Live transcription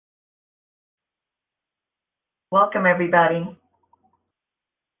Welcome, everybody.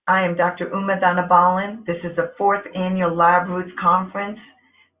 I am Dr. Dhanabalan. This is the fourth annual Lab Roots Conference.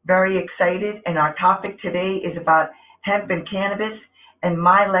 Very excited, and our topic today is about hemp and cannabis, and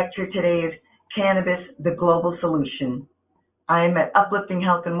my lecture today is Cannabis, the Global Solution. I am at Uplifting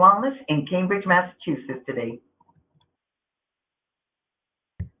Health and Wellness in Cambridge, Massachusetts today.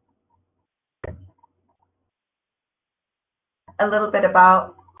 A little bit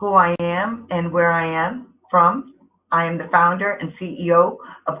about who I am and where I am from. I am the founder and CEO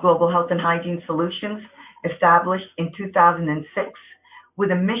of Global Health and Hygiene Solutions, established in 2006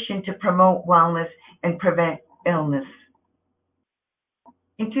 with a mission to promote wellness and prevent illness.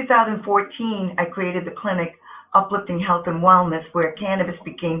 In 2014, I created the clinic Uplifting Health and Wellness, where cannabis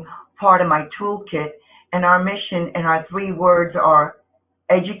became part of my toolkit, and our mission and our three words are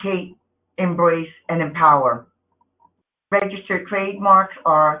educate, embrace, and empower. Registered trademarks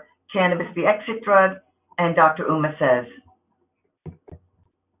are Cannabis The Exit Drug and Dr. Uma Says.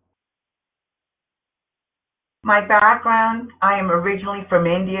 My background, I am originally from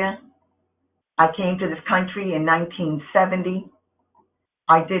India. I came to this country in 1970.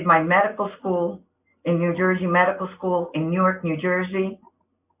 I did my medical school in New Jersey Medical School in Newark, New Jersey.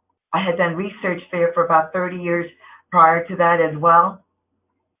 I had done research there for about 30 years prior to that as well.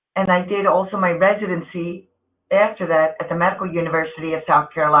 And I did also my residency after that at the Medical University of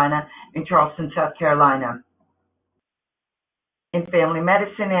South Carolina in Charleston, South Carolina. In family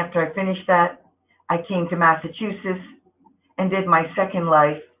medicine, after I finished that, I came to Massachusetts and did my second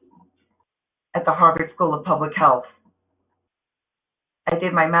life at the Harvard School of Public Health. I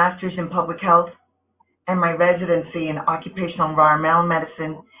did my master's in public health and my residency in Occupational Environmental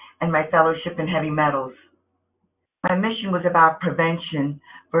Medicine and my fellowship in heavy metals. My mission was about prevention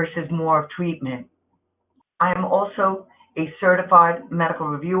versus more of treatment. I am also a certified medical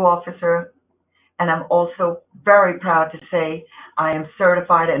review officer, and I'm also very proud to say I am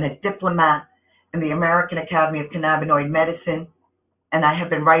certified and a diplomat in the American Academy of Cannabinoid Medicine, and I have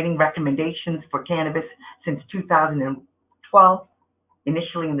been writing recommendations for cannabis since 2012,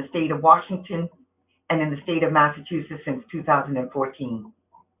 initially in the state of Washington and in the state of Massachusetts since 2014.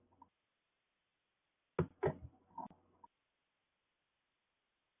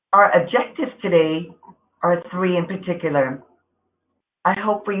 Our objectives today are three in particular. I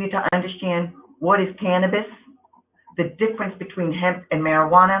hope for you to understand what is cannabis, the difference between hemp and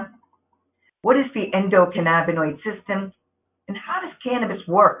marijuana, what is the endocannabinoid system, and how does cannabis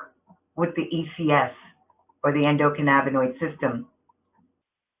work with the ECS, or the endocannabinoid system?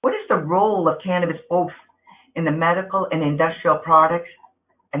 What is the role of cannabis both in the medical and industrial products,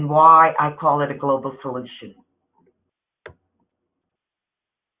 and why I call it a global solution?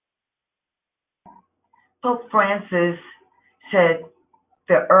 Pope Francis said,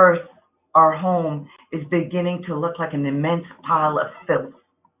 "The earth, our home, is beginning to look like an immense pile of filth."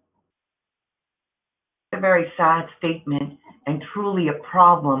 It's a very sad statement and truly a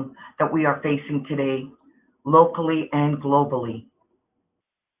problem that we are facing today, locally and globally.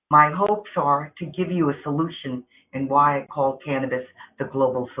 My hopes are to give you a solution and why I call cannabis the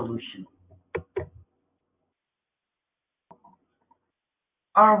global solution.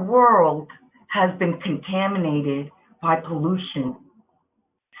 Our world has been contaminated by pollution,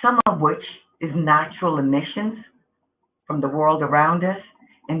 some of which is natural emissions from the world around us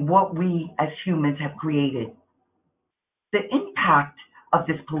and what we as humans have created. The impact of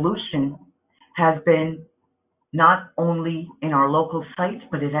this pollution has been not only in our local sites,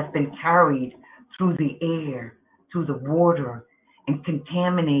 but it has been carried through the air, through the water, and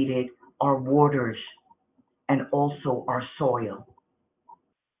contaminated our waters and also our soil.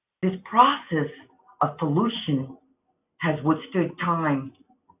 This process of pollution has withstood time,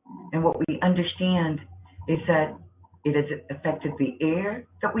 and what we understand is that it has affected the air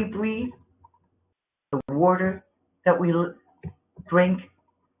that we breathe, the water that we drink,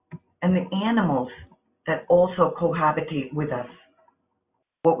 and the animals that also cohabitate with us.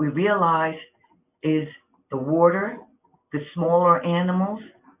 What we realize is the water, the smaller animals,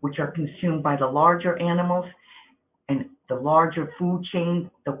 which are consumed by the larger animals, and the larger food chain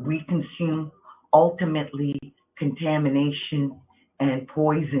that we consume, ultimately contamination and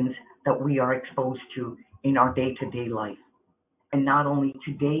poisons that we are exposed to in our day-to-day life. And not only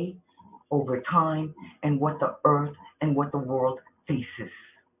today, over time, and what the earth and what the world faces.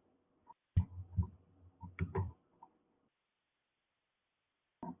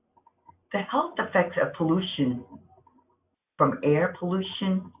 The health effects of pollution, from air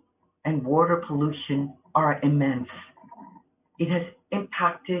pollution and water pollution, are immense. It has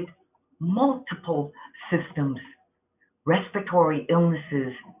impacted multiple systems, respiratory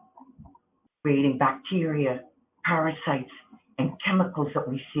illnesses, creating bacteria, parasites, and chemicals that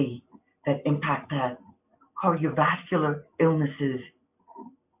we see that impact that, cardiovascular illnesses,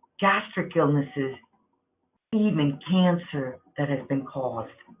 gastric illnesses, even cancer that has been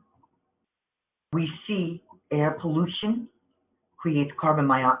caused. We see air pollution creates carbon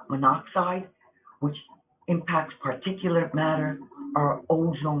monoxide, which impacts particulate matter, or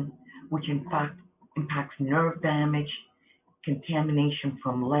ozone, which in fact impacts nerve damage, contamination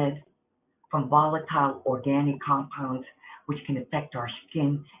from lead, from volatile organic compounds, which can affect our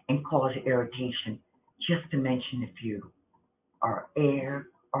skin and cause irritation, just to mention a few. Our air,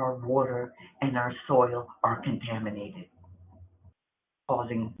 our water, and our soil are contaminated,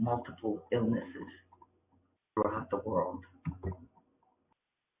 causing multiple illnesses throughout the world.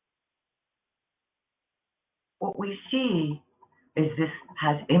 What we see is this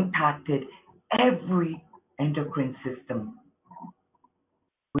has impacted every endocrine system,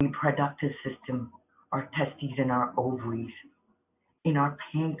 reproductive system, our testes and our ovaries, in our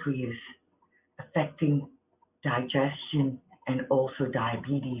pancreas, affecting digestion and also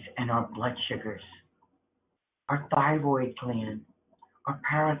diabetes and our blood sugars, our thyroid gland, our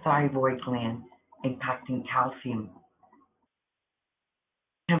parathyroid gland, impacting calcium,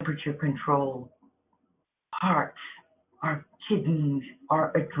 temperature control, hearts, our kidneys,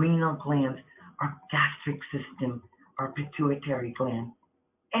 our adrenal glands, our gastric system, our pituitary gland.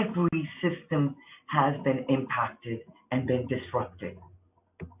 Every system has been impacted and been disrupted.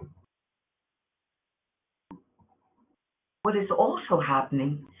 What is also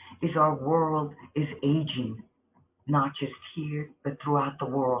happening is our world is aging, not just here, but throughout the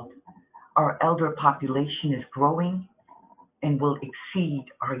world. Our elder population is growing and will exceed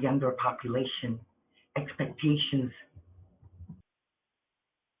our younger population expectations.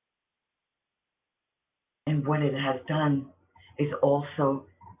 And what it has done is also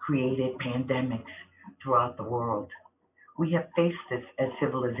created pandemics throughout the world. We have faced this as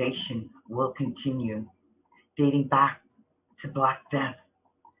civilization will continue, dating back to Black Death,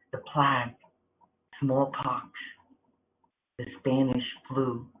 the plague, smallpox, the Spanish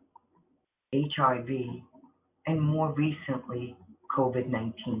flu, HIV, and more recently,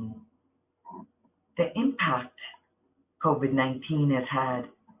 COVID-19. The impact COVID-19 has had,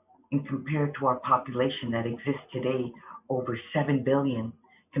 and compared to our population that exists today, over 7 billion,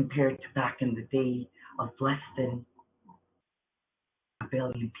 compared to back in the day of less than a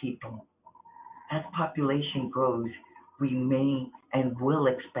billion people. As population grows, we may and will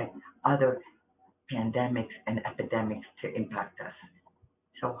expect other pandemics and epidemics to impact us.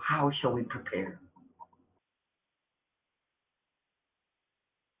 So how shall we prepare?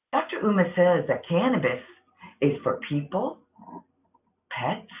 Dr. Uma says that cannabis is for people,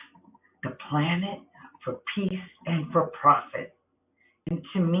 pets, the planet, for peace, and for profit. And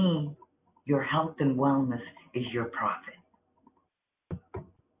to me, your health and wellness is your profit.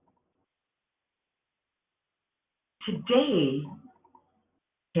 Today,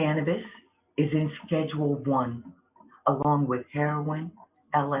 cannabis is in Schedule 1, along with heroin,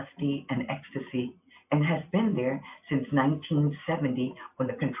 LSD, and ecstasy, and has been there since 1970 when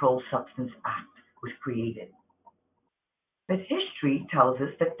the Controlled Substance Act was created. But history tells us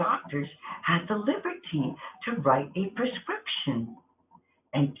that doctors had the liberty to write a prescription,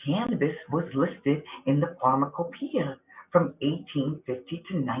 and cannabis was listed in the Pharmacopoeia from 1850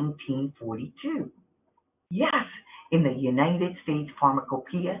 to 1942. Yes, in the United States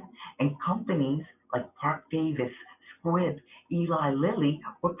Pharmacopoeia, and companies like Park Davis, Squibb, Eli Lilly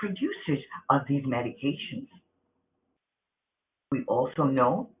were producers of these medications. We also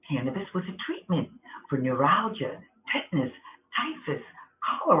know cannabis was a treatment for neuralgia, tetanus, typhus,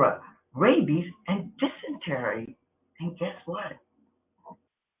 cholera, rabies, and dysentery. And guess what?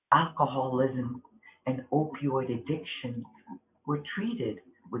 Alcoholism and opioid addiction were treated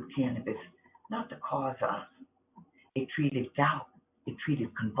with cannabis, not the cause of. It treated gout. It treated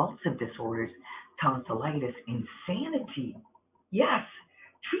convulsive disorders, tonsillitis, insanity. Yes,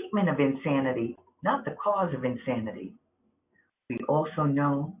 treatment of insanity, not the cause of insanity. We also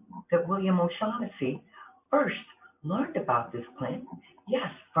know that William O'Shaughnessy first learned about this plant,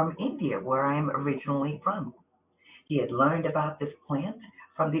 yes, from India, where I am originally from. He had learned about this plant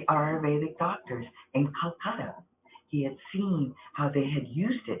from the Ayurvedic doctors in Calcutta. He had seen how they had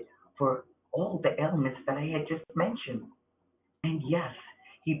used it for all the ailments that I had just mentioned. And yes,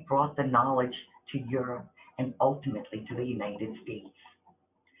 he brought the knowledge to Europe and ultimately to the United States,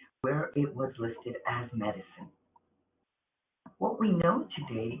 where it was listed as medicine. What we know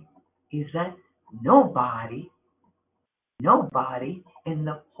today is that nobody in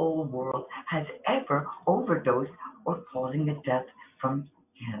the whole world has ever overdosed or causing a death from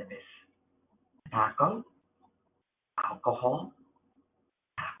cannabis. Tobacco, alcohol,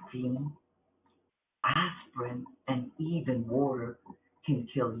 caffeine, aspirin, and even water can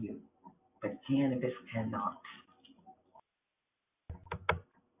kill you, but cannabis cannot.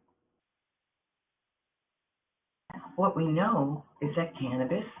 What we know is that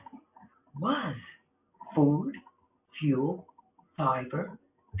cannabis was food, fuel, fiber,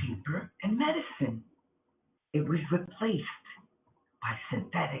 paper, and medicine. It was replaced by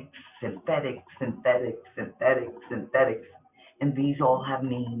synthetics, and these all have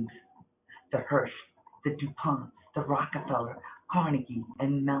names. The Hearst, the DuPont, the Rockefeller, Carnegie,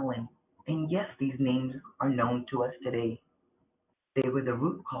 and Mellon. And yes, these names are known to us today. They were the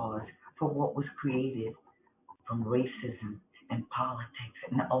root cause for what was created from racism and politics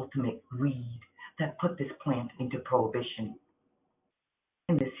and the ultimate greed that put this plant into prohibition.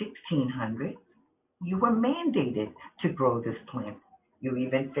 In the 1600s, you were mandated to grow this plant. You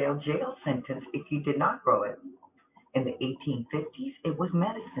even failed jail sentence if you did not grow it. In the 1850s, it was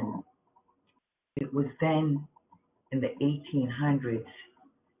medicine. It was then in the 1800s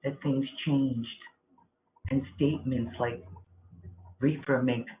that things changed, and statements like reefer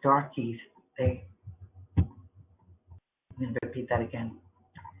makes darkies, let me repeat that again.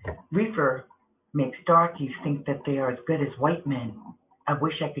 Reefer makes darkies think that they are as good as white men. I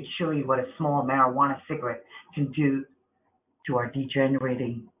wish I could show you what a small marijuana cigarette can do to our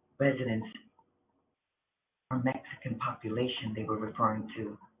degenerating residents or Mexican population they were referring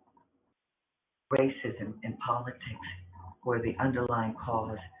to. Racism and politics were the underlying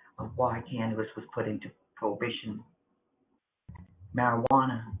cause of why cannabis was put into prohibition.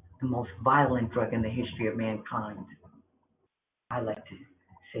 Marijuana, the most violent drug in the history of mankind. I like to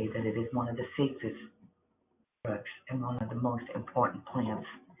say that it is one of the safest drugs and one of the most important plants,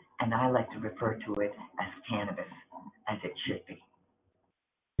 and I like to refer to it as cannabis, as it should be.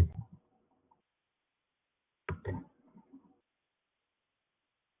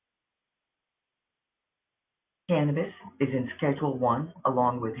 Cannabis is in Schedule 1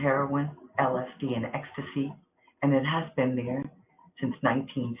 along with heroin, LSD, and ecstasy, and it has been there since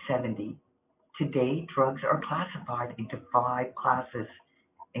 1970. Today, drugs are classified into 5 classes,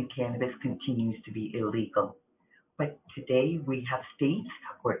 and cannabis continues to be illegal. But today, we have states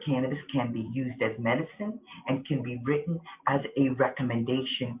where cannabis can be used as medicine and can be written as a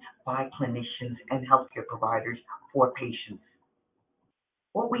recommendation by clinicians and healthcare providers for patients.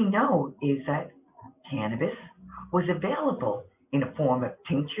 What we know is that cannabis was available in a form of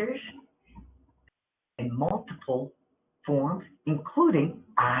tinctures in multiple forms, including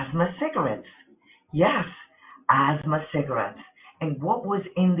asthma cigarettes. Yes, asthma cigarettes. And what was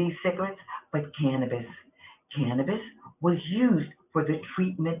in these cigarettes but cannabis? Cannabis was used for the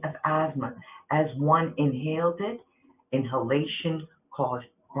treatment of asthma. As one inhaled it, inhalation caused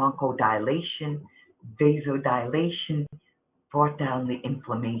bronchodilation, vasodilation, brought down the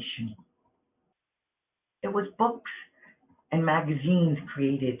inflammation. It was books and magazines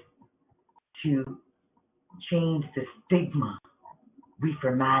created to change the stigma,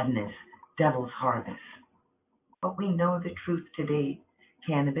 reefer madness, devil's harvest. But we know the truth today.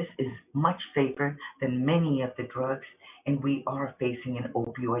 Cannabis is much safer than many of the drugs, and we are facing an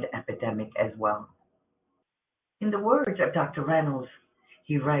opioid epidemic as well. In the words of Dr. Reynolds,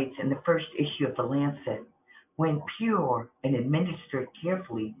 he writes in the first issue of The Lancet, when pure and administered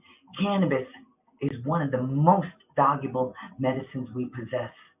carefully, cannabis is one of the most valuable medicines we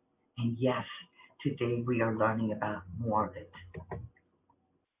possess. And yes, today we are learning about more of it.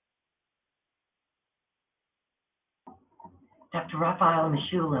 Dr. Raphael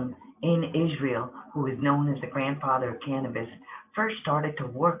Mechoulam in Israel, who is known as the grandfather of cannabis, first started to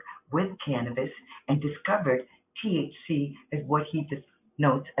work with cannabis and discovered THC as what he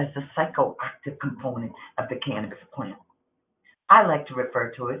notes as the psychoactive component of the cannabis plant. I like to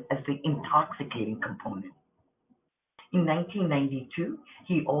refer to it as the intoxicating component. In 1992,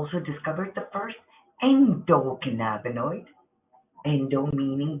 he also discovered the first endocannabinoid, endo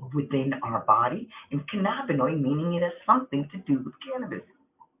meaning within our body, and cannabinoid meaning it has something to do with cannabis.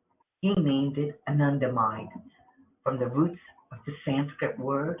 He named it anandamide, from the roots of the Sanskrit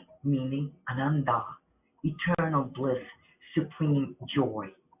word meaning ananda, eternal bliss, supreme joy.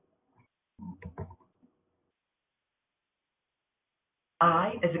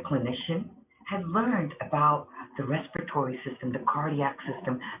 I, as a clinician, have learned about the respiratory system, the cardiac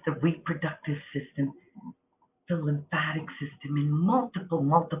system, the reproductive system, the lymphatic system, and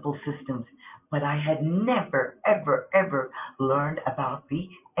multiple systems, but I had never, ever learned about the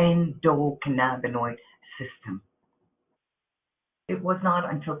endocannabinoid system. It was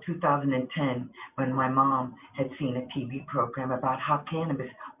not until 2010 when my mom had seen a TV program about how cannabis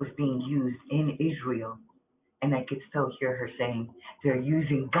was being used in Israel. and I could still hear her saying, "They're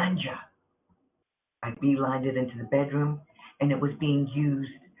using ganja." I beelined it into the bedroom, and it was being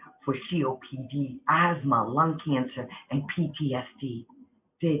used for COPD, asthma, lung cancer, and PTSD.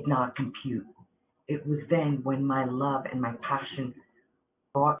 Did not compute. It was then when my love and my passion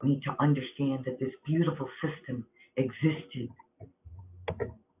brought me to understand that this beautiful system existed.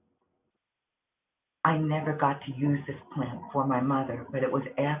 I never got to use this plant for my mother, but it was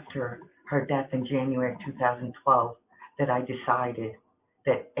after her death in January 2012 that I decided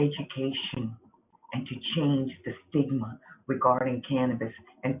that education and to change the stigma regarding cannabis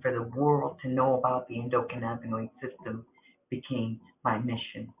and for the world to know about the endocannabinoid system became my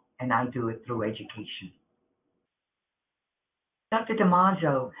mission, and I do it through education. Dr.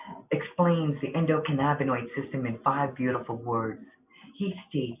 DiMaggio explains the endocannabinoid system in 5 beautiful words. He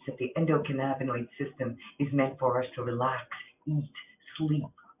states that the endocannabinoid system is meant for us to relax, eat, sleep,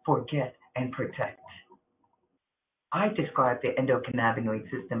 forget, and protect. I describe the endocannabinoid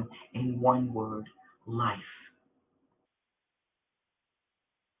system in one word: life.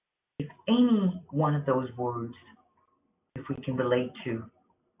 If any one of those words, if we can relate to,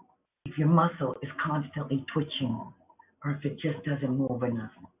 if your muscle is constantly twitching, or if it just doesn't move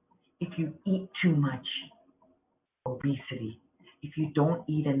enough, if you eat too much, obesity, if you don't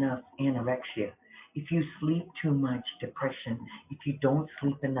eat enough, anorexia, if you sleep too much, depression, if you don't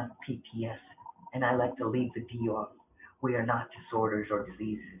sleep enough, PTS, and I like to leave the D off. We are not disorders or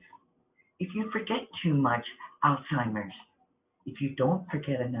diseases. If you forget too much, Alzheimer's. If you don't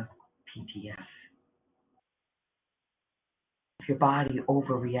forget enough, PTS. If your body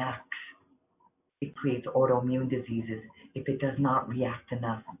overreacts, it creates autoimmune diseases. If it does not react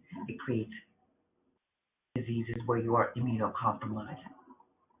enough, it creates diseases where you are immunocompromised.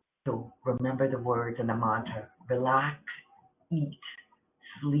 So remember the words and the mantra: relax, eat,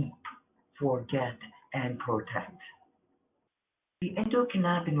 sleep, forget, and protect. The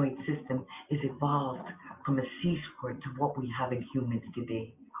endocannabinoid system is evolved from a sea squirt to what we have in humans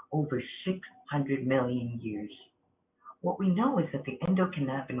today, over 600 million years. What we know is that the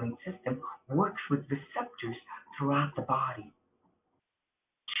endocannabinoid system works with receptors throughout the body.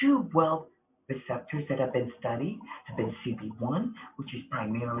 Two well receptors that have been studied have been CB1, which is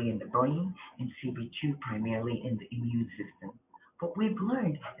primarily in the brain, and CB2, primarily in the immune system. But we've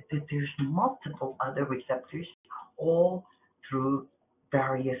learned that there's multiple other receptors all through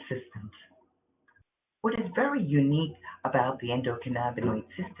various systems. What is very unique about the endocannabinoid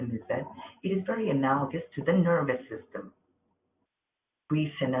system is that it is very analogous to the nervous system.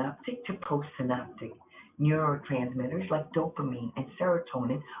 Presynaptic to postsynaptic. Neurotransmitters like dopamine and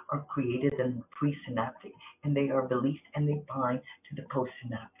serotonin are created in the presynaptic, and they are released and they bind to the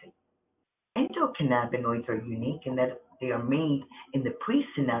postsynaptic. Endocannabinoids are unique in that they are made in the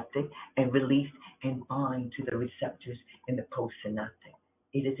presynaptic and released and bind to the receptors in the postsynaptic.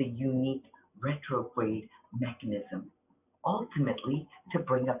 It is a unique retrograde mechanism, ultimately to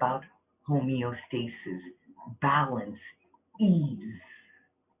bring about homeostasis, balance, ease.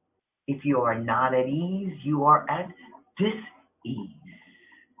 If you are not at ease, you are at dis-ease.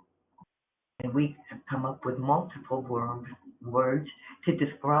 And we have come up with multiple words to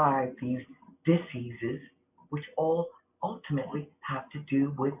describe these diseases, which all ultimately have to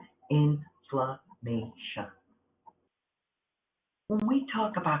do with inflammation. When we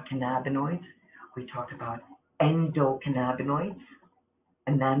talk about cannabinoids, we talk about endocannabinoids,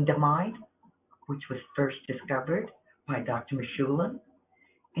 anandamide, which was first discovered by Dr. Mechoulam,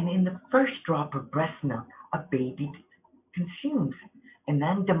 and in the first drop of breast milk a baby consumes.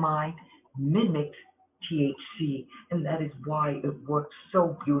 Anandamide mimics THC, and that is why it works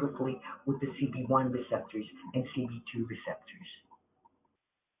so beautifully with the CB1 receptors and CB2 receptors.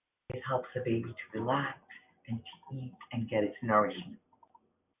 It helps the baby to relax and to eat and get its nourishment.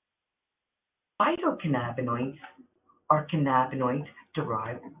 Phytocannabinoids are cannabinoids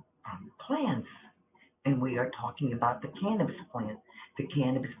derived from plants, and we are talking about the cannabis plant. The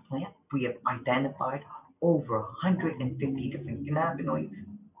cannabis plant, we have identified over 150 different cannabinoids.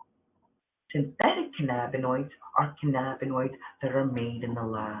 Synthetic cannabinoids are cannabinoids that are made in the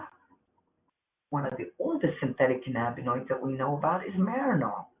lab. One of the oldest synthetic cannabinoids that we know about is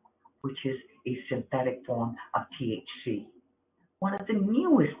Marinol, which is a synthetic form of THC. One of the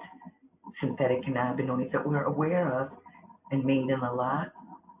newest synthetic cannabinoids that we're aware of and made in the lab,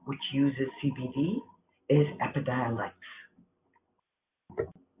 which uses CBD, is Epidiolex.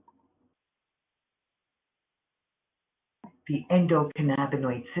 The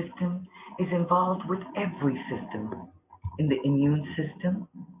endocannabinoid system is involved with every system, in the immune system,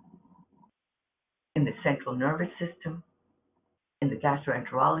 in the central nervous system, in the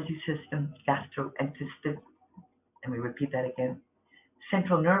gastroenterology system, gastrointestinal, Let me repeat that again.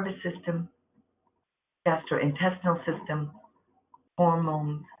 Central nervous system, gastrointestinal system,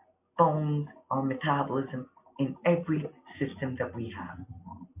 hormones, bones, our metabolism, in every system that we have.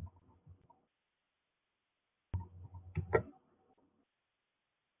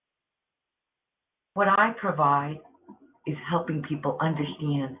 What I provide is helping people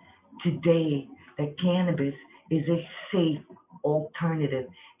understand today that cannabis is a safe alternative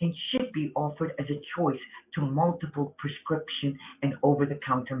and should be offered as a choice to multiple prescription and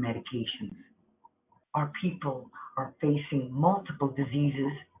over-the-counter medications. Our people are facing multiple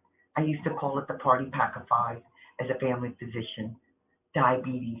diseases. I used to call it the party pack of five as a family physician.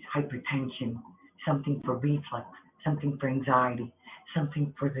 Diabetes, hypertension, something for reflux, something for anxiety,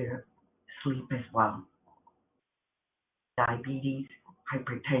 something for their sleep as well. Diabetes,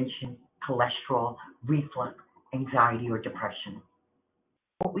 hypertension, cholesterol, reflux, anxiety, or depression.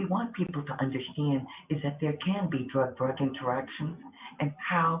 What we want people to understand is that there can be drug-drug interactions and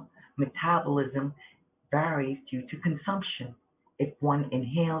how metabolism varies due to consumption if one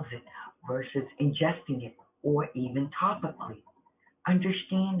inhales it versus ingesting it or even topically.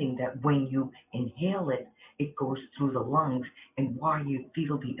 Understanding that when you inhale it, it goes through the lungs and why you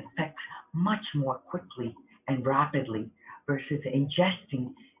feel the effects much more quickly and rapidly versus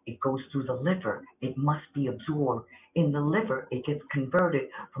ingesting, it goes through the liver. It must be absorbed. In the liver, it gets converted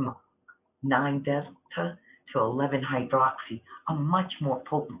from 9-delta to 11-hydroxy, a much more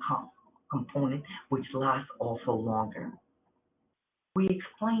potent component which lasts also longer. We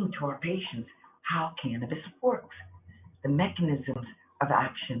explain to our patients how cannabis works, the mechanisms of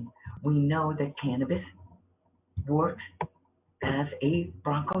action. We know that cannabis works as a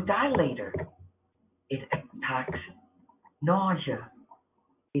bronchodilator. It attacks nausea.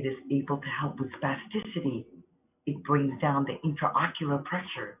 It is able to help with spasticity. It brings down the intraocular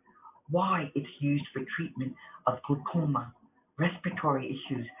pressure. Why it's used for treatment of glaucoma, respiratory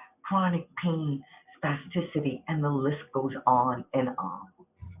issues, chronic pain, spasticity, and the list goes on and on.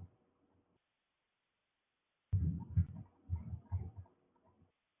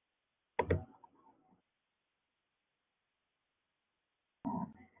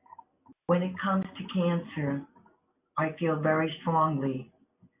 When it comes to cancer, I feel very strongly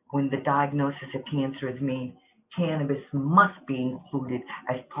when the diagnosis of cancer is made, cannabis must be included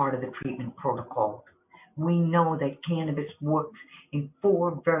as part of the treatment protocol. We know that cannabis works in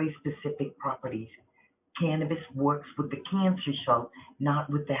 4 very specific properties. Cannabis works with the cancer cells, not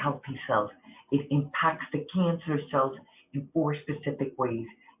with the healthy cells. It impacts the cancer cells in 4 specific ways.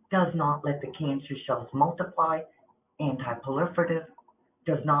 Does not let the cancer cells multiply, anti-proliferative.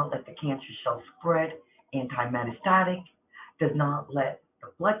 Does not let the cancer cells spread, anti-metastatic. Does not let the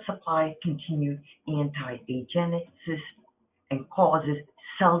blood supply continue, anti-agenesis, and causes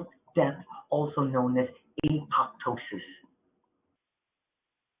cell death, also known as apoptosis.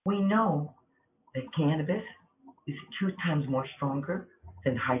 We know that cannabis is 2 times more stronger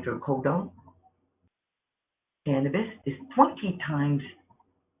than hydrocodone. Cannabis is 20 times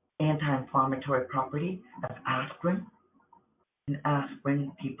anti-inflammatory property of aspirin. In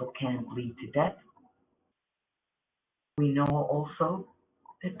aspirin, people can bleed to death. We know also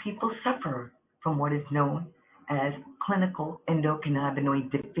that people suffer from what is known as clinical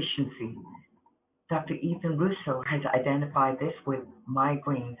endocannabinoid deficiency. Dr. Ethan Russo has identified this with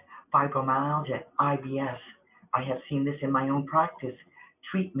migraines, fibromyalgia, IBS. I have seen this in my own practice.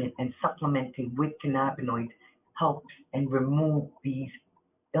 Treatment and supplementing with cannabinoids helps and remove these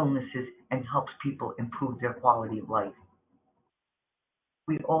illnesses and helps people improve their quality of life.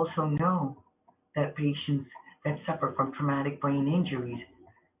 We also know that patients that suffer from traumatic brain injuries,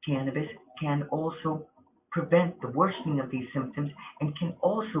 cannabis can also prevent the worsening of these symptoms and can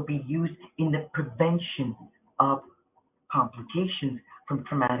also be used in the prevention of complications from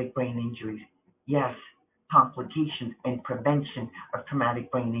traumatic brain injuries. Yes, complications and prevention of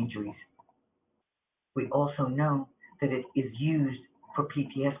traumatic brain injuries. We also know that it is used for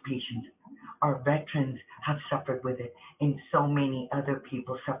PTS patients. Our veterans have suffered with it, and so many other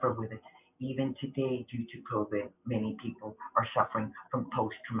people suffer with it. Even today, due to COVID, many people are suffering from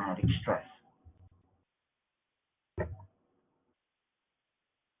post-traumatic stress.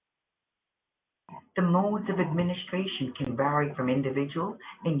 The modes of administration can vary from individual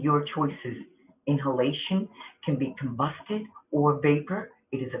and your choices. Inhalation can be combusted or vapor.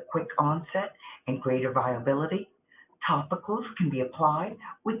 It is a quick onset and greater viability. Topicals can be applied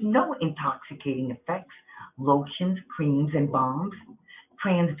with no intoxicating effects. Lotions, creams, and balms.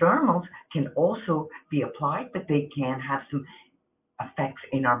 Transdermals can also be applied, but they can have some effects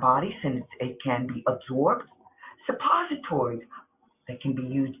in our body since it can be absorbed. Suppositories that can be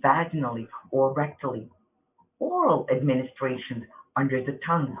used vaginally or rectally, oral administrations under the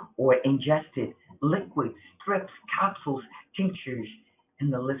tongue or ingested, liquids, strips, capsules, tinctures,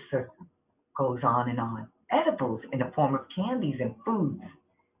 and the list goes on and on. Edibles in the form of candies and foods.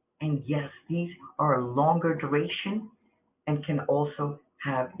 And yes, these are a longer duration and can also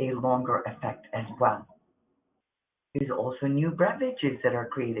have a longer effect as well. There's also new beverages that are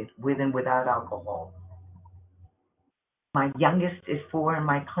created with and without alcohol. My youngest is 4 in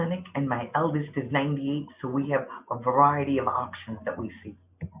my clinic, and my eldest is 98, so we have a variety of options that we see.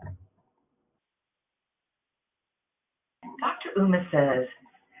 Dr. Uma says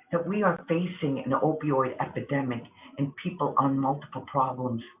that we are facing an opioid epidemic and people on multiple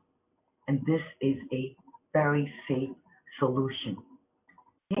problems, and this is a very safe solution.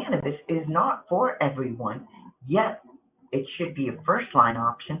 Cannabis is not for everyone, yet it should be a first-line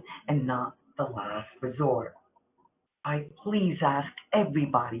option and not the last resort. I please ask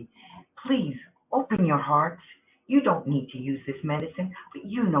everybody, please open your hearts. You don't need to use this medicine, but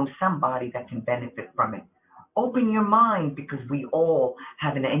you know somebody that can benefit from it. Open your mind because we all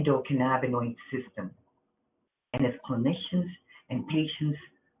have an endocannabinoid system. And as clinicians and patients,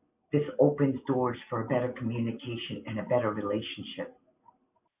 this opens doors for a better communication and a better relationship.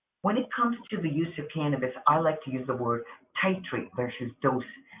 When it comes to the use of cannabis, I like to use the word titrate versus dose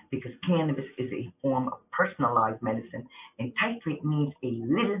because cannabis is a form of personalized medicine, and titrate means a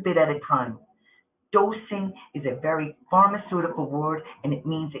little bit at a time. Dosing is a very pharmaceutical word, and it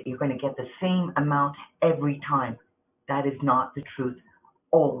means that you're going to get the same amount every time. That is not the truth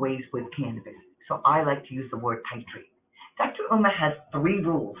always with cannabis. So I like to use the word titrate. Dr. Uma has 3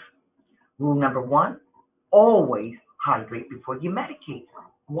 rules. Rule number 1, always hydrate before you medicate.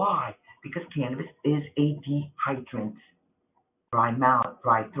 Why? Because cannabis is a dehydrant. Dry mouth,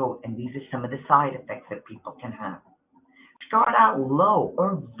 dry throat, and these are some of the side effects that people can have. Start out low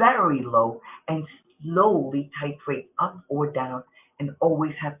or very low and slowly titrate up or down and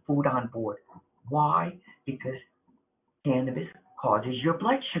always have food on board. Why? Because cannabis causes your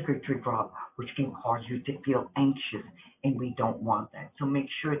blood sugar to drop, which can cause you to feel anxious, and we don't want that. So make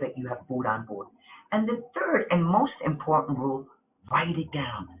sure that you have food on board. And the third and most important rule, write it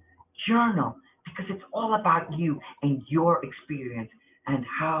down. Journal, because it's all about you and your experience and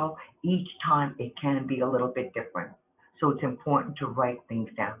how each time it can be a little bit different. So it's important to write things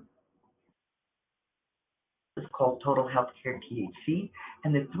down. It's called Total Healthcare THC,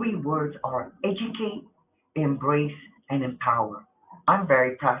 and the 3 words are educate, embrace, and empower. I'm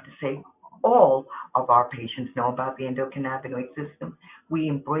very proud to say all of our patients know about the endocannabinoid system. We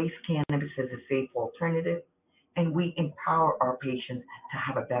embrace cannabis as a safe alternative, and we empower our patients to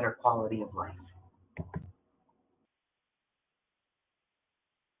have a better quality of life.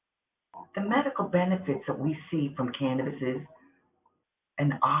 The medical benefits that we see from cannabis is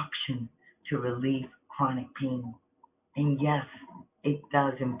an option to relieve chronic pain. And yes, it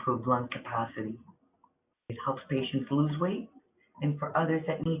does improve lung capacity. It helps patients lose weight, and for others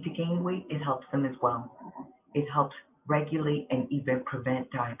that need to gain weight, it helps them as well. It helps regulate and even prevent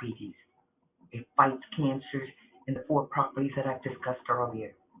diabetes. It fights cancers in the 4 properties that I've discussed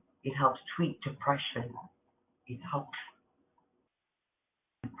earlier. It helps treat depression. It helps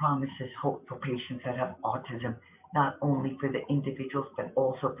and promises hope for patients that have autism, not only for the individuals, but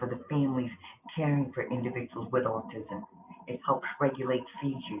also for the families caring for individuals with autism. It helps regulate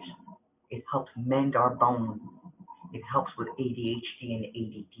seizures. It helps mend our bones. It helps with ADHD and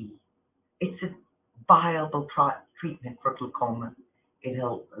ADD. It's a viable treatment for glaucoma. It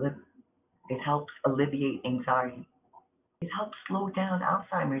helps alleviate anxiety. It helps slow down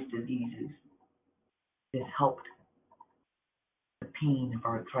Alzheimer's diseases. It helped the pain of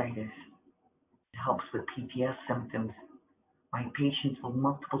arthritis. It helps with PTS symptoms. My patients with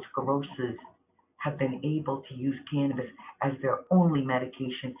multiple sclerosis have been able to use cannabis as their only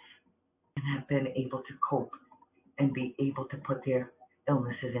medication and have been able to cope and be able to put their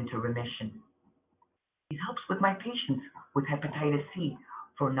illnesses into remission. It helps with my patients with hepatitis C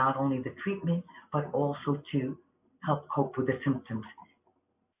for not only the treatment, but also to help cope with the symptoms,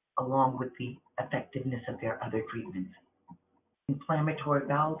 along with the effectiveness of their other treatments. Inflammatory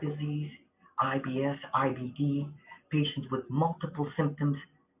bowel disease, IBS, IBD, patients with multiple symptoms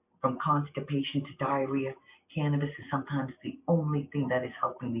from constipation to diarrhea, cannabis is sometimes the only thing that is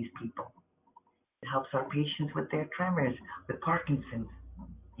helping these people. It helps our patients with their tremors, with Parkinson's,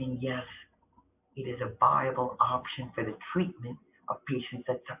 and yes, it is a viable option for the treatment of patients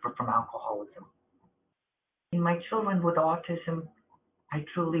that suffer from alcoholism. In my children with autism, I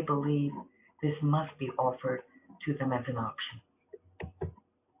truly believe this must be offered to them as an option.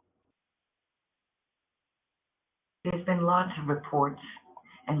 There's been lots of reports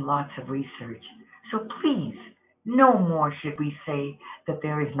and lots of research. So please, no more should we say that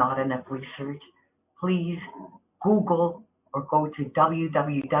there is not enough research. Please Google or go to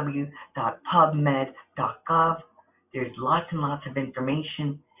www.pubmed.gov. There's lots and lots of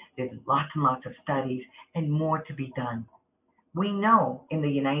information. There's lots and lots of studies and more to be done. We know in the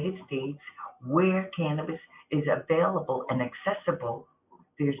United States where cannabis is available and accessible,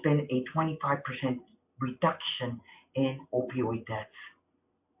 there's been a 25% reduction in opioid deaths.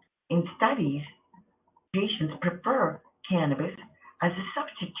 In studies, patients prefer cannabis as a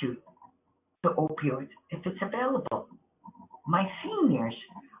substitute to opioids if it's available. My seniors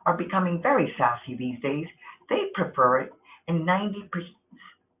are becoming very sassy these days. They prefer it, and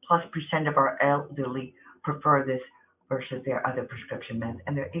 90+% of our elderly prefer this versus their other prescription meds,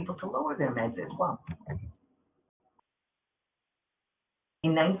 and they're able to lower their meds as well.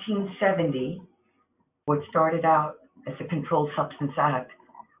 In 1970, what started out as a Controlled Substance Act,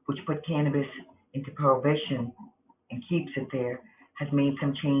 which put cannabis into prohibition and keeps it there, has made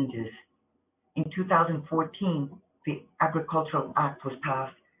some changes. In 2014, the Agricultural Act was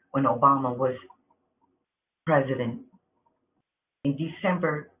passed when Obama was president. In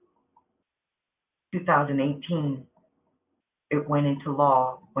December 2018, it went into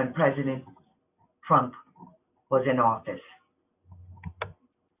law when President Trump was in office.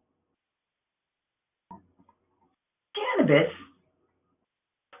 Cannabis,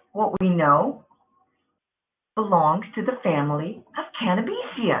 what we know, belongs to the family of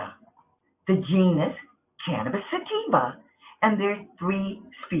Cannabaceae, the genus Cannabis sativa, and there are 3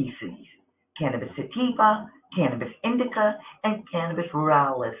 species: Cannabis sativa, Cannabis indica, and Cannabis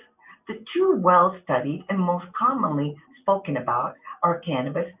ruralis. The 2 well-studied and most commonly spoken about are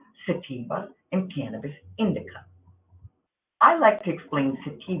Cannabis sativa and Cannabis indica. I like to explain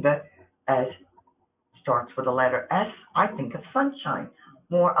sativa as starts with the letter S. I think of sunshine,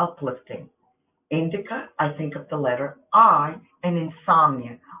 more uplifting. Indica, I think of the letter I, and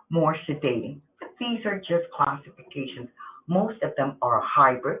insomnia, more sedating. But these are just classifications. Most of them are a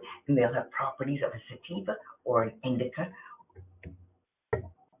hybrid, and they'll have properties of a sativa or an indica.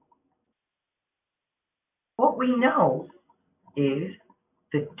 What we know is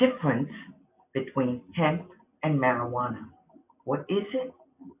the difference between hemp and marijuana. What is it?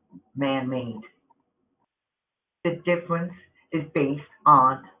 Man-made. The difference is based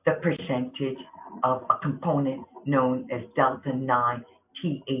on the percentage of a component known as delta-9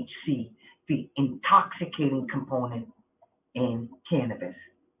 THC, the intoxicating component in cannabis.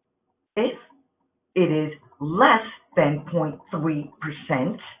 If it is less than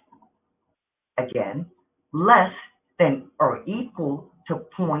 0.3%, again, less than or equal to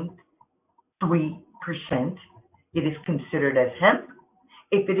 0.3%, it is considered as hemp.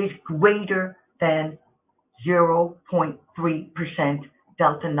 If it is greater than 0.3%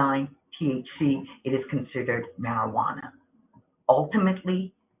 delta-9 THC, it is considered marijuana.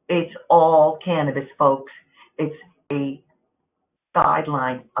 Ultimately, it's all cannabis, folks. It's a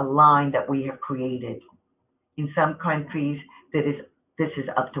guideline, a line that we have created. In some countries, this is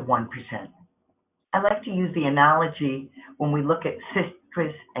up to 1%. I like to use the analogy when we look at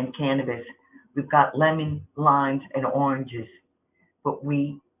citrus and cannabis. We've got lemon, limes, and oranges, but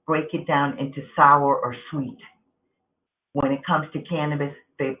we break it down into sour or sweet. When it comes to cannabis,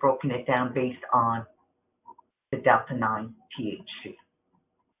 they've broken it down based on the delta-9 THC.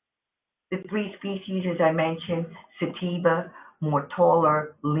 The 3 species, as I mentioned, sativa, more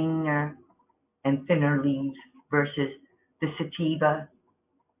taller, leaner, and thinner leaves, versus the sativa,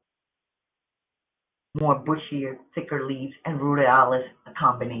 more bushier, thicker leaves, and ruralis, a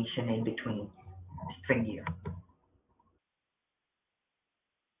combination in between, stringier.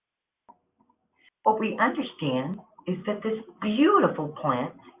 What we understand is that this beautiful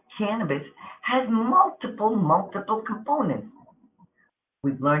plant, cannabis, has multiple components.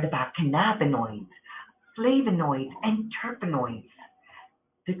 We've learned about cannabinoids, flavonoids, and terpenoids.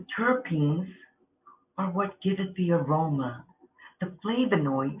 The terpenes are what give it the aroma. The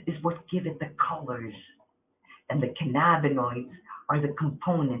flavonoids is what give it the colors. And the cannabinoids are the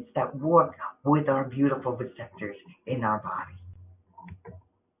components that work with our beautiful receptors in our body.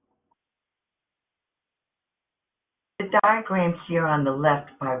 The diagram here on the left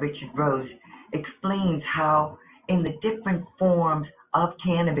by Richard Rose explains how in the different forms of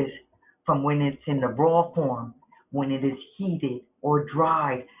cannabis, from when it's in the raw form, when it is heated or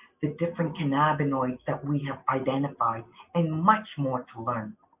dried, the different cannabinoids that we have identified, and much more to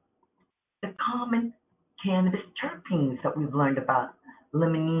learn. The common cannabis terpenes that we've learned about: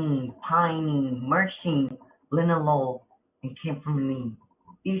 limonene, pinene, myrcene, linalool, and camphoramine.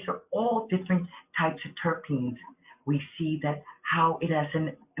 These are all different types of terpenes, we see that how it has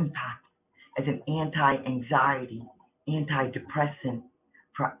an impact as an anti-anxiety, antidepressant,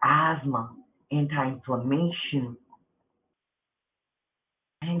 for asthma, anti-inflammation,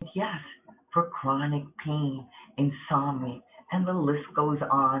 and yes, for chronic pain, insomnia, and the list goes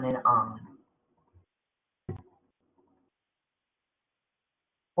on and on.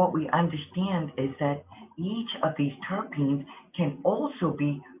 What we understand is that each of these terpenes can also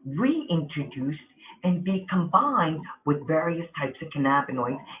be reintroduced and be combined with various types of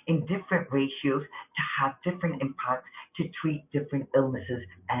cannabinoids in different ratios to have different impacts to treat different illnesses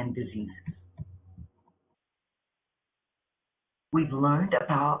and diseases. We've learned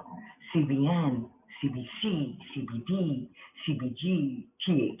about CBN, CBC, CBD, CBG,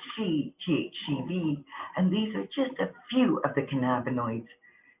 THC, THCV, and these are just a few of the cannabinoids.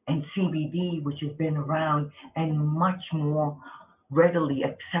 And CBD, which has been around and much more readily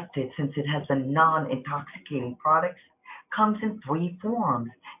accepted since it has a non-intoxicating products, comes in three forms.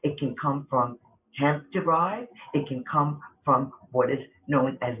 It can come from hemp-derived, it can come from what is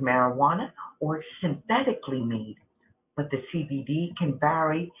known as marijuana, or synthetically made. But the CBD can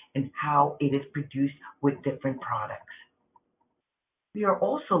vary in how it is produced with different products. We are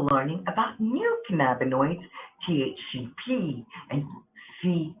also learning about new cannabinoids, THCP and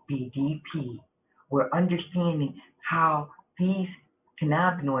CBDP. We're understanding how these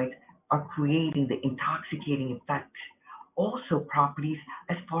cannabinoids are creating the intoxicating effects. Also properties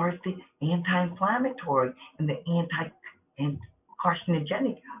as far as the anti-inflammatory and the and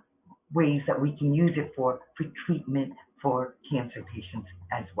carcinogenic ways that we can use it for treatment for cancer patients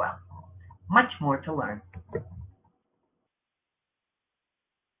as well. Much more to learn.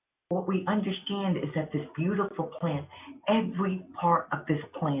 What we understand is that this beautiful plant, every part of this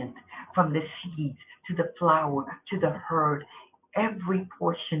plant, from the seeds to the flower to the herd, every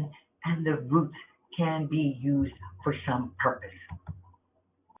portion and the roots can be used for some purpose.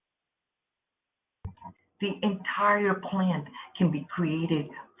 The entire plant can be created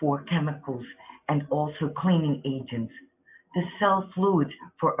for chemicals and also cleaning agents. The cell fluids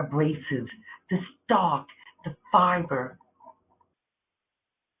for abrasives, the stalk, the fiber,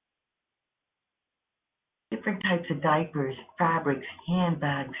 different types of diapers, fabrics,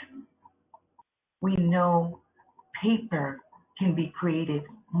 handbags. We know paper can be created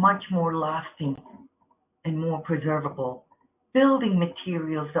much more lasting and more preservable. Building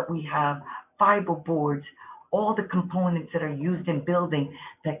materials that we have, fiber boards, all the components that are used in building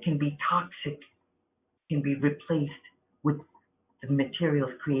that can be toxic can be replaced with the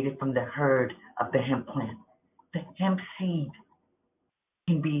materials created from the herd of the hemp plant. The hemp seed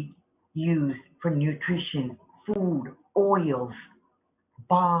can be used for nutrition, food, oils,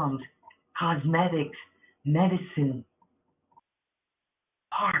 balms, cosmetics, medicine,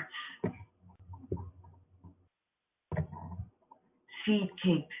 parts, seed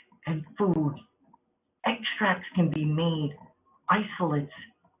cakes, and food. Extracts can be made, isolates,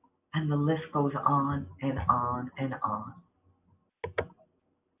 and the list goes on and on and on.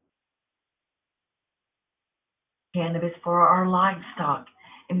 Cannabis for our livestock.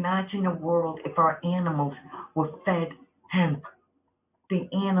 Imagine a world if our animals were fed hemp. The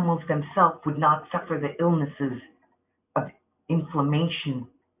animals themselves would not suffer the illnesses of inflammation.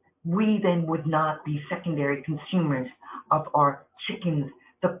 We then would not be secondary consumers of our chickens,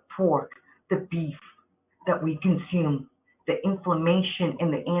 the pork, the beef that we consume. The inflammation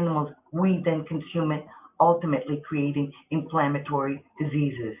in the animals, we then consume it, ultimately creating inflammatory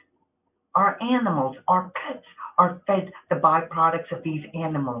diseases. Our animals, our pets, are fed the byproducts of these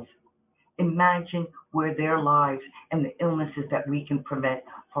animals. Imagine where their lives and the illnesses that we can prevent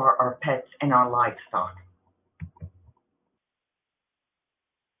for our pets and our livestock.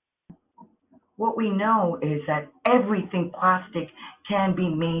 What we know is that everything plastic can be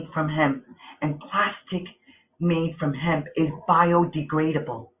made from hemp, and plastic made from hemp is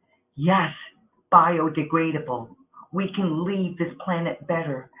biodegradable. Yes, biodegradable. We can leave this planet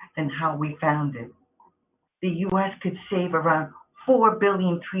better than how we found it. The U.S. could save around 4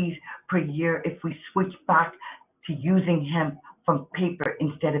 billion trees per year if we switch back to using hemp from paper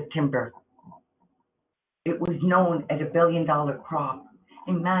instead of timber. It was known as $1 billion crop.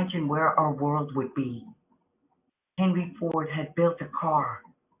 Imagine where our world would be. Henry Ford had built a car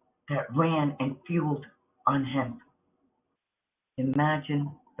that ran and fueled on hemp.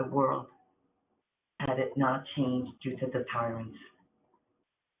 Imagine the world had it not changed due to the tyrants,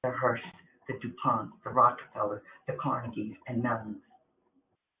 the Hearst, the DuPont, the Rockefeller, the Carnegies, and Mellons.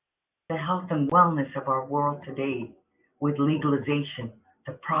 The health and wellness of our world today with legalization,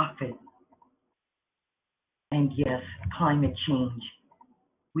 the profit, and yes, climate change.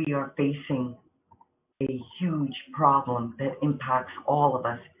 We are facing a huge problem that impacts all of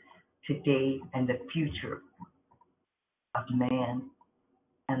us today and the future of man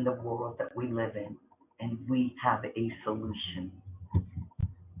and the world that we live in. And we have a solution.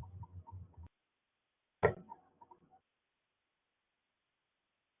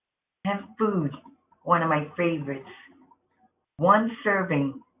 Hemp food, one of my favorites. One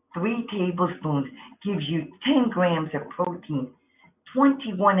serving, 3 tablespoons, gives you 10 grams of protein,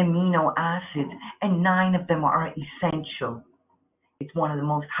 21 amino acids, and 9 of them are essential. It's one of the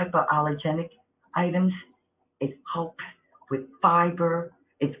most hypoallergenic items. It helps with fiber.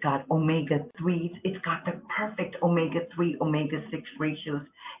 It's got omega-3s. It's got the perfect omega-3, omega-6 ratios.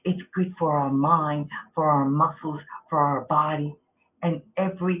 It's good for our mind, for our muscles, for our body, and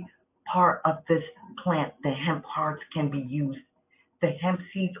every part of this plant, the hemp hearts, can be used. The hemp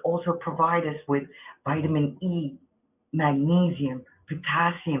seeds also provide us with vitamin E, magnesium,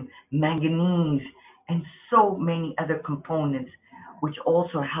 potassium, manganese, and so many other components, which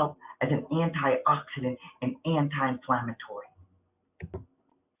also help as an antioxidant and anti-inflammatory.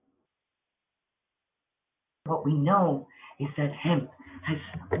 What we know is that hemp has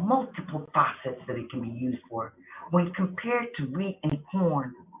multiple facets that it can be used for. When compared to wheat and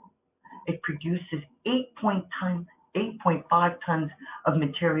corn, it produces 8.5 tons of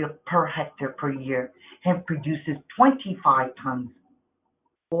material per hectare per year. Hemp produces 25 tons.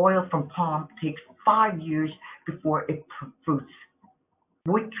 Oil from palm takes 5 years before it fruits.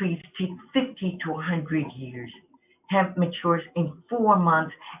 Wood trees take 50 to 100 years. Hemp matures in 4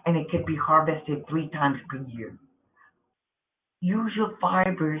 months and it can be harvested 3 times per year. Usual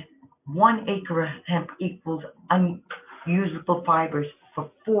fibers, 1 acre of hemp equals unusable fibers for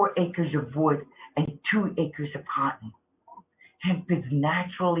 4 acres of wood and 2 acres of cotton. Hemp is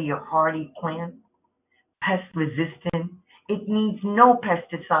naturally a hardy plant, pest resistant. It needs no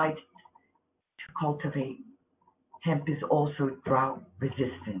pesticides to cultivate. Hemp is also drought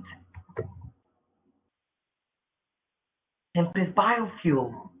resistant. Hemp is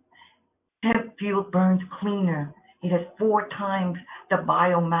biofuel. Hemp fuel burns cleaner. It has 4 times the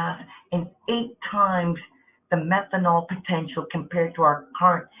biomass and 8 times the methanol potential compared to our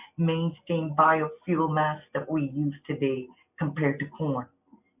current mainstream biofuel mass that we use today compared to corn.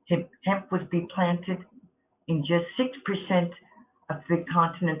 Hemp was planted in just 6% of the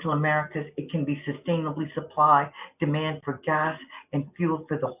continental Americas. It can be sustainably supply demand for gas and fuel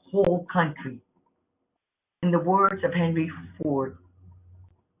for the whole country. In the words of Henry Ford,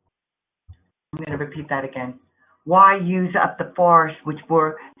 I'm going to repeat that again. Why use up the forests which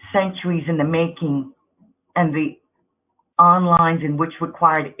were centuries in the making and the on lines in which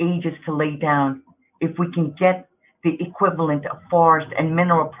required ages to lay down if we can get the equivalent of forest and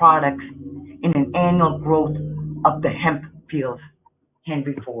mineral products in an annual growth of the hemp fields?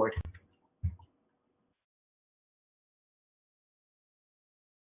 Henry Ford.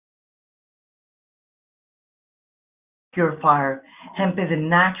 Purifier. Hemp is a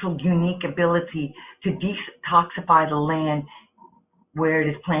natural, unique ability to detoxify the land where it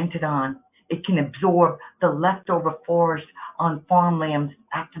is planted on. It can absorb the leftover forest on farmlands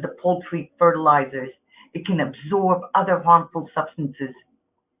after the poultry fertilizers. It can absorb other harmful substances.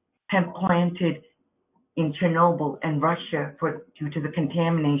 Hemp planted in Chernobyl and Russia due to the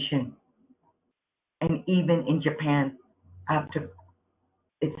contamination, and even in Japan after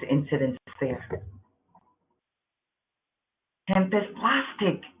its incidents there. Hemp is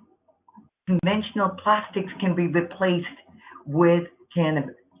plastic. Conventional plastics can be replaced with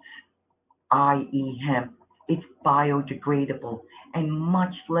cannabis, i.e. hemp. It's biodegradable and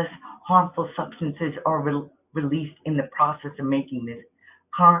much less harmful substances are released in the process of making this.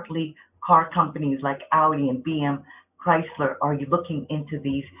 Currently, car companies like Audi and BM Chrysler are looking into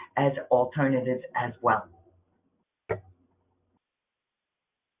these as alternatives as well.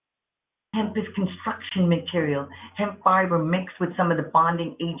 Hemp is construction material. Hemp fiber mixed with some of the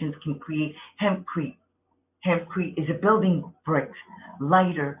bonding agents can create hempcrete. Hempcrete is a building brick,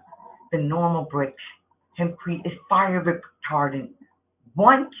 lighter than normal bricks. Hempcrete is fire retardant.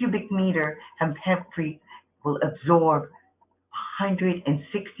 1 cubic meter of hempcrete will absorb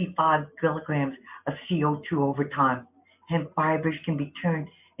 165 kilograms of CO2 over time. Hemp fibers can be turned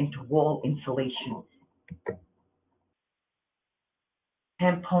into wall insulation.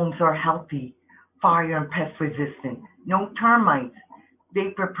 Hemp homes are healthy, fire and pest resistant, no termites,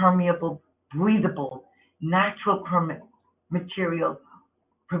 vapor permeable, breathable, natural material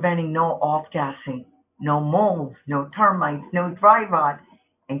preventing no off-gassing, no molds, no termites, no dry rot,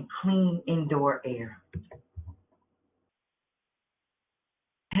 and clean indoor air.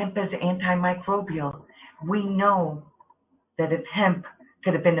 Hemp is antimicrobial. We know that if hemp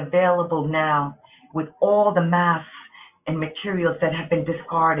could have been available now, with all the masks and materials that have been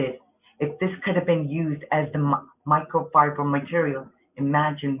discarded. If this could have been used as the microfiber material,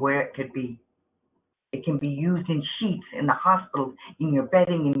 imagine where it could be. It can be used in sheets, in the hospitals, in your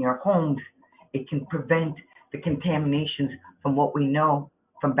bedding, in your homes. It can prevent the contaminations from what we know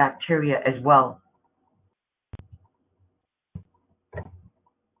from bacteria as well.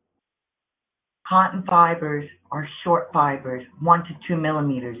 Cotton fibers are short fibers, 1 to 2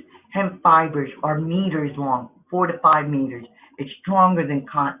 millimeters. Hemp fibers are meters long, 4 to 5 meters. It's stronger than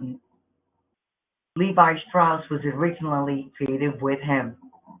cotton. Levi Strauss was originally created with hemp.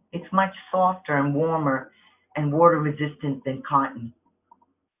 It's much softer and warmer and water resistant than cotton.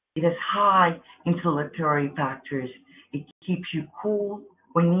 It has high insulatory factors. It keeps you cool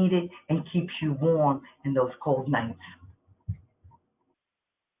when needed and keeps you warm in those cold nights.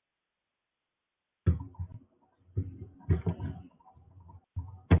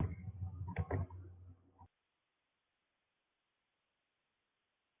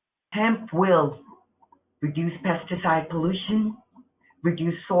 Hemp will reduce pesticide pollution,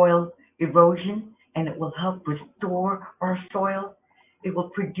 reduce soil erosion, and it will help restore our soil. It will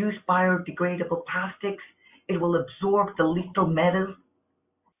produce biodegradable plastics. It will absorb the lethal metals.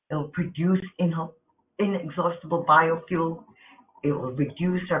 It will produce inexhaustible biofuel. It will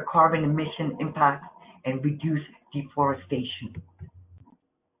reduce our carbon emission impact and reduce deforestation.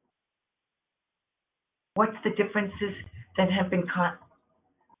 What's the differences that have been caught?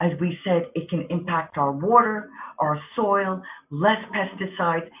 As we said, it can impact our water, our soil, less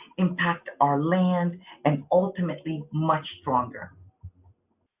pesticides, impact our land, and ultimately much stronger.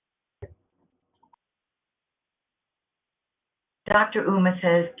 Dr. Uma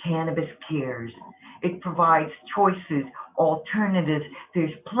says cannabis cares. It provides choices, alternatives. There's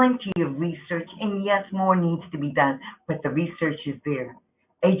plenty of research, and yes, more needs to be done, but the research is there.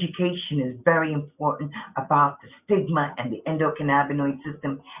 Education is very important about the stigma and the endocannabinoid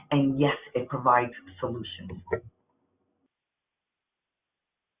system, and yes, it provides solutions.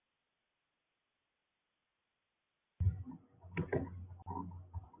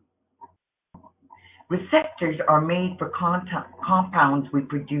 Receptors are made for compounds we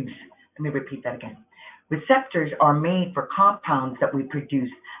produce. Let me repeat that again. Receptors are made for compounds that we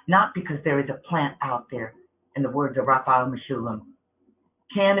produce, not because there is a plant out there, in the words of Raphael Mechoulam.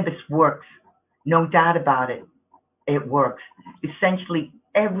 Cannabis works, no doubt about it. It works. Essentially,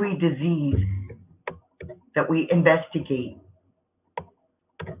 every disease that we investigate,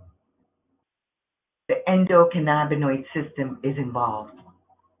 the endocannabinoid system is involved.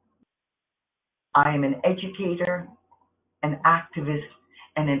 I am an educator, an activist,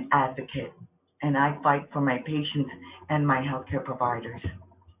 and an advocate, and I fight for my patients and my healthcare providers.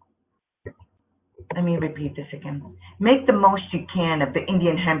 Let me repeat this again. Make the most you can of the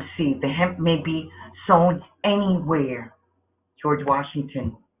Indian hemp seed. The hemp may be sown anywhere. George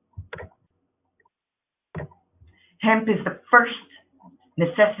Washington. Hemp is the first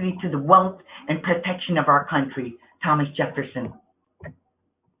necessity to the wealth and protection of our country. Thomas Jefferson.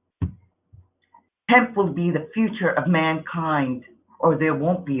 Hemp will be the future of mankind, or there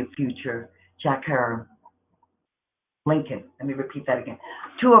won't be a future. Jack Herr. Lincoln. Let me repeat that again.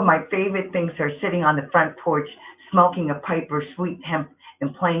 Two of my favorite things are sitting on the front porch, smoking a pipe of sweet hemp,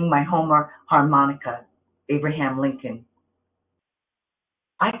 and playing my Homer harmonica. Abraham Lincoln.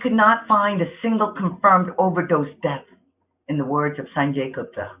 I could not find a single confirmed overdose death, in the words of Sanjay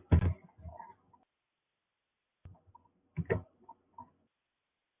Gupta.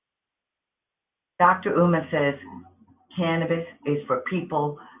 Dr. Uma says, cannabis is for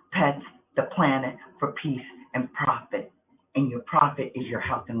people, pets, the planet, for peace and profit. And your profit is your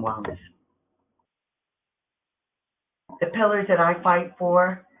health and wellness. The pillars that I fight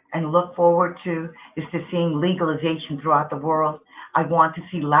for and look forward to is to seeing legalization throughout the world. I want to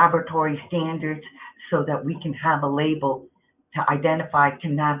see laboratory standards so that we can have a label to identify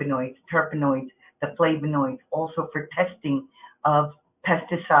cannabinoids, terpenoids, the flavonoids, also for testing of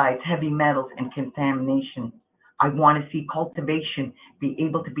pesticides, heavy metals, and contamination. I want to see cultivation be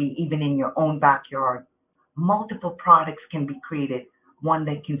able to be even in your own backyard. Multiple products can be created, one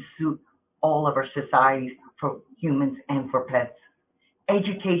that can suit all of our societies for humans and for pets.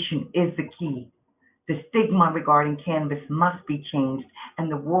 Education is the key. The stigma regarding cannabis must be changed,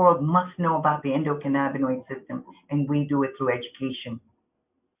 and the world must know about the endocannabinoid system, and we do it through education.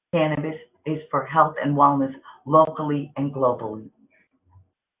 Cannabis is for health and wellness locally and globally.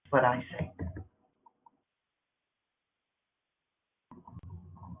 That's what I say.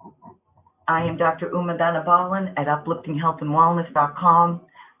 I am Dr. Uma Dhanabalan at upliftinghealthandwellness.com.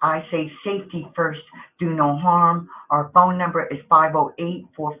 I say safety first, do no harm. Our phone number is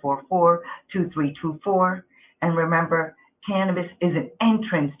 508-444-2324. And remember, cannabis is an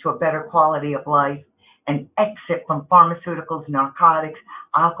entrance to a better quality of life, an exit from pharmaceuticals, narcotics,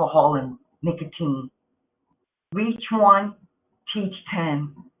 alcohol, and nicotine. Reach one, teach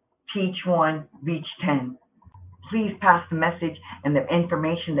 10. Teach one, reach 10. Please pass the message and the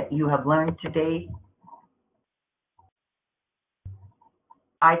information that you have learned today.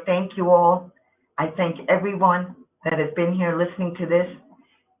 I thank you all. I thank everyone that has been here listening to this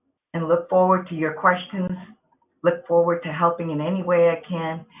and look forward to your questions. Look forward to helping in any way I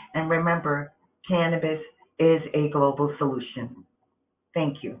can. And remember, cannabis is a global solution.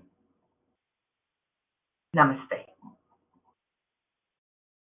 Thank you. Namaste.